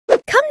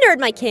Honored,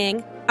 my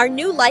king. Our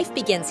new life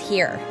begins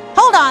here.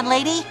 Hold on,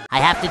 lady. I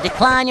have to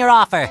decline your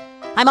offer.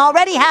 I'm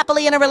already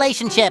happily in a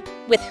relationship.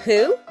 With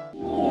who?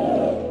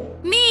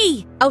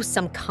 Me! Oh,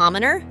 some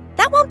commoner?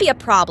 That won't be a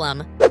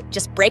problem.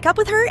 Just break up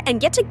with her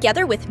and get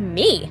together with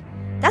me.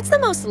 That's the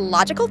most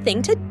logical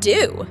thing to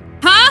do.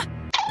 Huh?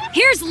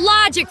 Here's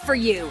logic for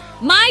you.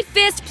 My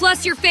fist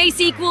plus your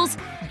face equals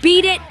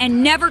beat it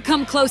and never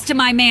come close to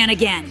my man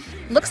again.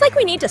 Looks like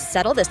we need to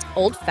settle this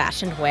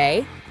old-fashioned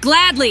way.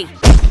 Gladly.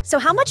 So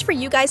how much for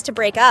you guys to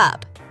break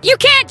up? You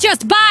can't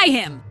just buy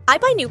him! I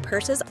buy new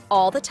purses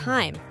all the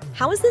time.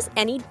 How is this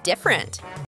any different?